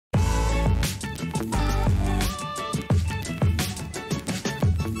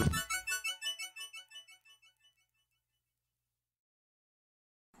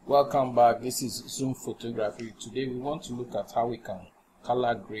Welcome back. This is Zoom Photography. Today we want to look at how we can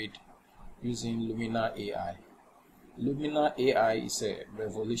color grade using Luminar AI. Luminar AI is a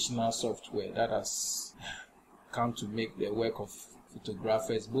revolutionary software that has come to make the work of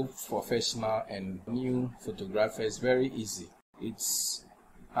photographers, both professional and new photographers, very easy. It's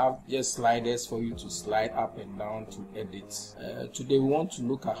have just sliders for you to slide up and down to edit. Today we want to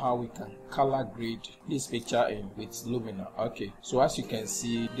look at how we can color grade this picture in with Luminar. Okay, so as you can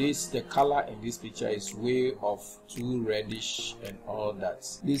see, the color in this picture is way off, too reddish and all that.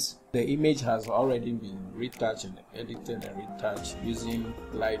 The image has already been retouched and edited and retouched using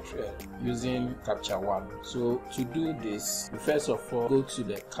using Capture One. So to do this, we first of all go to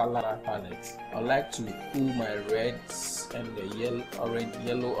the color palette. I like to pull my reds and the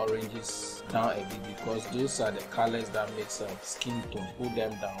yellow oranges down a bit, because those are the colors that makes a skin tone. Pull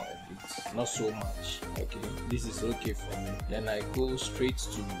them down a bit, not so much. Okay, this is okay for me. Then I go straight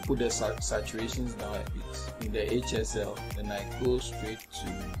to put the saturations down a bit in the HSL. Then I go straight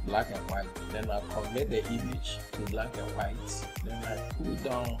to black and white. Then I convert the image to black and white. Then I pull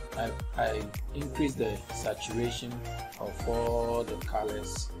down, I increase the saturation of all the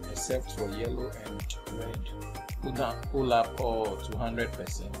colors except for yellow and red. Pull up all to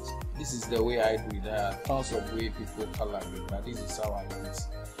 100%. This is the way I do it. There are tons of ways people color it, but this is how I do it.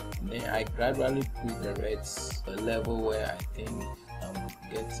 And then I gradually put the reds a level where I think I'm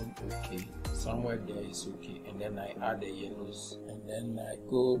getting okay. Somewhere there is okay, and then I add the yellows, and then I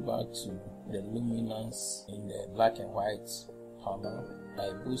go back to the luminance in the black and white panel.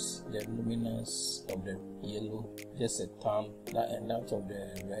 I boost the luminance of the yellow just a ton, and that of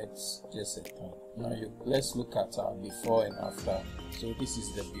the reds just a ton. Now let's look at our before and after. So this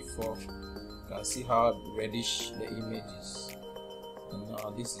is the before. You can see how reddish the image is, and now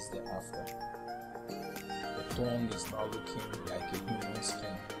this is the after. The tone is now looking like a human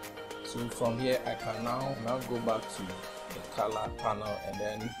skin. So from here I can now go back to the color panel, and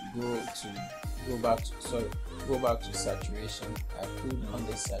then go back to saturation. I pull down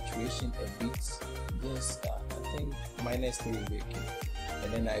the saturation a bit, just I think -3 will be okay.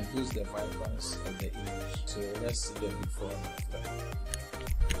 And then I boost the vibrance of the image. So let's see the before and after.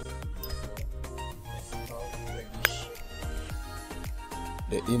 How reddish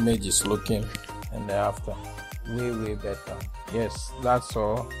the image is looking, and the after, way better. Yes, that's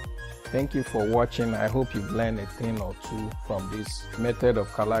all. Thank you for watching. I hope you've learned a thing or two from this method of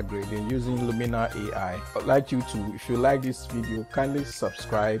color grading using Luminar AI. I'd like you to, if you like this video, kindly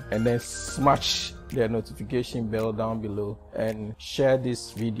subscribe and then smash the notification bell down below and share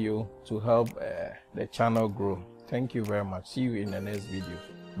this video to help the channel grow. Thank you very much. See you in the next video.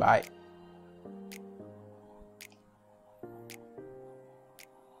 Bye.